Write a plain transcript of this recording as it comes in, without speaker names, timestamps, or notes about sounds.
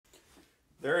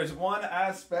There is one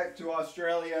aspect to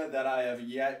Australia that I have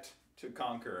yet to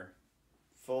conquer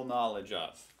full knowledge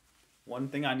of. One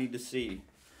thing I need to see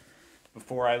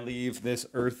before I leave this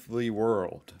earthly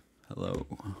world. Hello,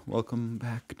 welcome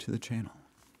back to the channel.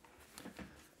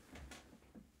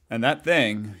 And that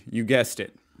thing, you guessed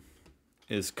it,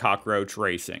 is cockroach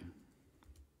racing.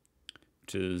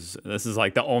 This is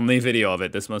like the only video of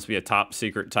it. This must be a top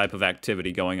secret type of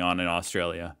activity going on in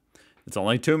Australia. It's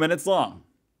only 2 minutes long.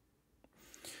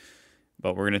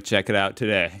 But we're going to check it out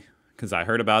today. Because I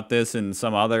heard about this in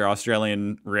some other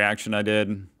Australian reaction I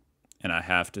did. And I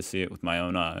have to see it with my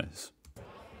own eyes.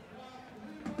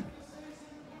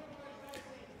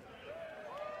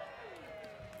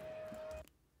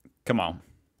 Come on.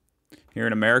 Here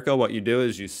in America, what you do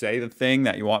is you say the thing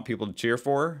that you want people to cheer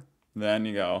for. Then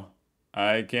you go,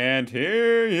 I can't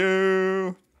hear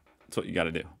you. That's what you got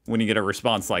to do when you get a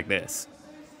response like this.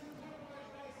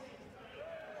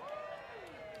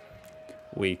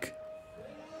 Weak.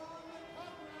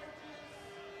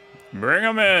 Bring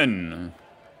them in.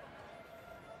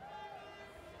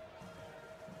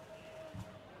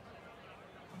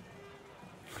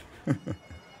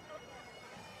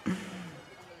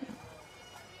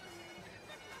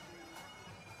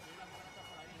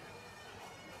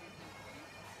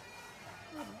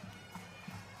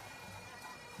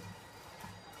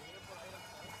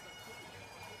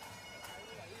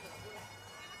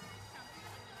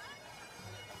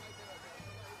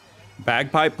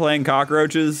 Bagpipe playing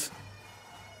cockroaches?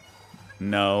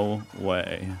 No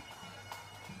way.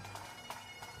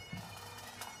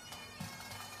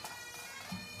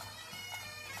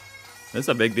 This is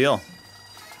a big deal.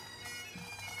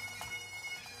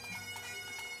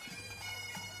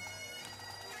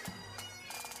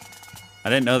 I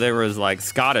didn't know there was like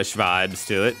Scottish vibes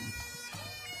to it.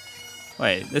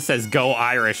 Wait, this says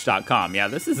goirish.com. Yeah,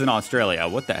 this is in Australia.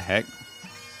 What the heck?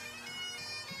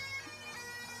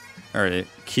 Or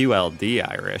QLD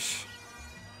Irish.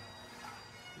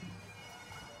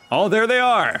 Oh, there they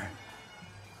are.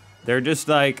 They're just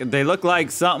like, they look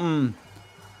like something,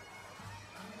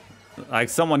 like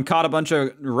someone caught a bunch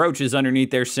of roaches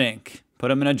underneath their sink, put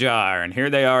them in a jar, and here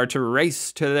they are to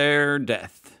race to their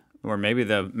death. Or maybe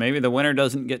the winner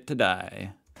doesn't get to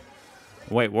die.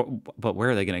 Wait, but where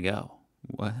are they gonna go?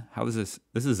 What? How is this?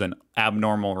 This is an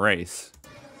abnormal race.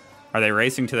 Are they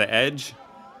racing to the edge?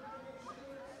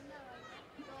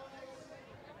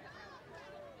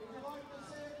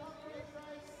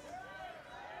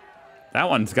 That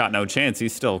one's got no chance.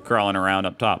 He's still crawling around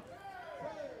up top.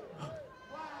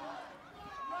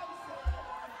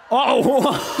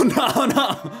 Oh,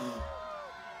 no.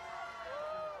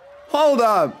 Hold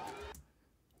up.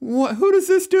 What? Who does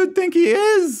this dude think he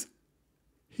is?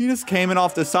 He just came in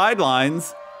off the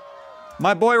sidelines.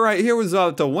 My boy right here was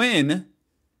out to win.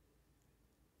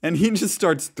 And he just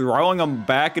starts throwing them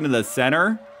back into the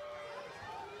center.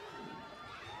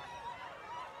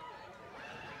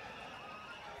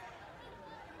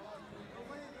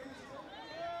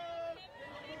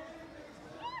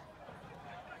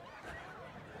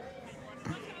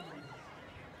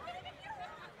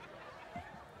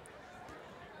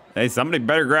 Hey, somebody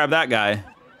better grab that guy.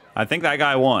 I think that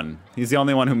guy won. He's the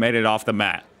only one who made it off the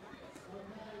mat.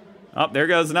 Oh, there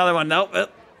goes another one.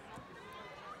 Nope.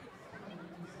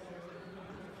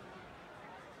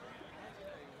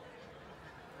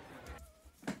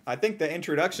 I think the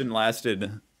introduction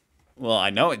lasted, well, I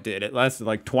know it did. It lasted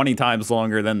like 20 times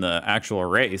longer than the actual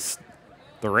race.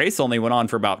 The race only went on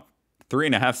for about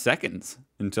 3.5 seconds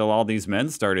until all these men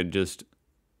started just,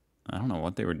 I don't know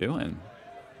what they were doing.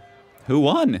 Who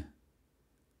won?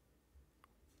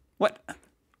 What?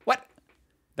 What?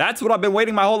 That's what I've been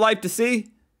waiting my whole life to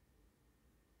see?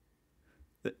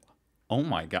 Oh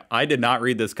my God. I did not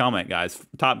read this comment, guys.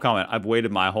 Top comment. I've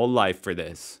waited my whole life for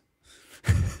this.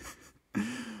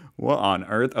 What on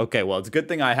earth? Okay, well, it's a good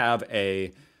thing I have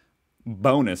a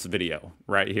bonus video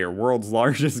right here. World's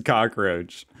largest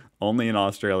cockroach. Only in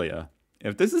Australia.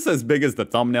 If this is as big as the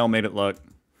thumbnail made it look.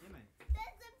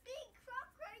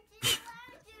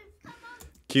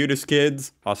 Cutest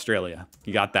kids, Australia.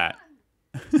 You got that.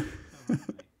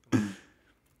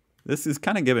 This is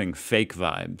kind of giving fake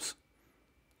vibes.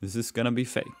 Is this gonna be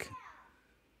fake?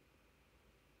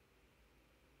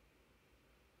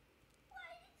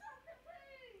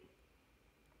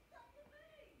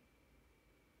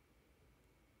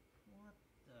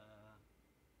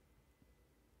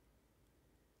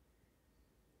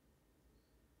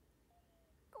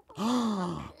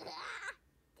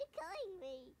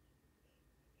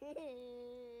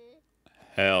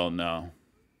 Hell no.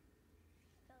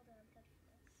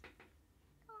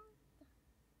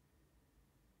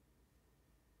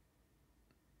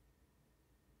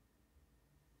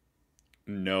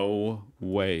 No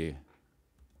way.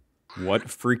 What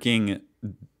freaking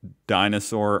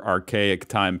dinosaur archaic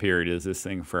time period is this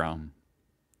thing from?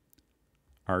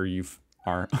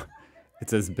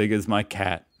 It's as big as my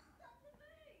cat.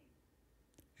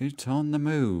 It's on the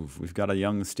move. We've got a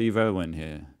young Steve Owen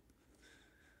here.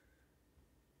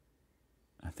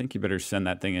 I think you better send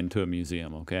that thing into a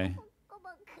museum, okay?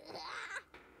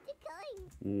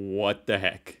 What the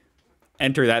heck?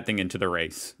 Enter that thing into the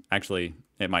race. Actually,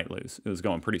 it might lose. It was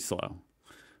going pretty slow.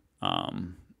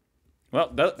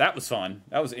 Well, that was fun.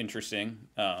 That was interesting.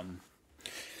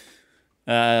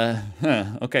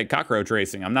 Okay, cockroach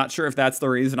racing. I'm not sure if that's the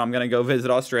reason I'm going to go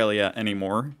visit Australia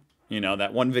anymore. You know,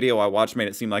 that one video I watched made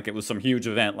it seem like it was some huge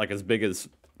event, like as big as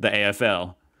the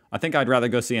AFL. I think I'd rather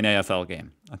go see an AFL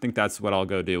game. I think that's what I'll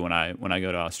go do when I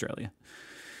go to Australia.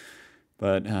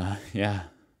 But, yeah.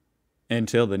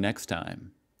 Until the next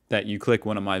time that you click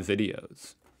one of my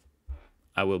videos,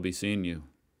 I will be seeing you,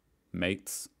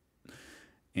 mates.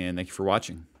 And thank you for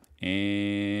watching.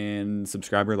 And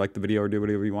subscribe or like the video or do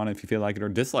whatever you want if you feel like it, or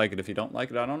dislike it if you don't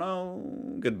like it. I don't know.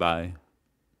 Goodbye.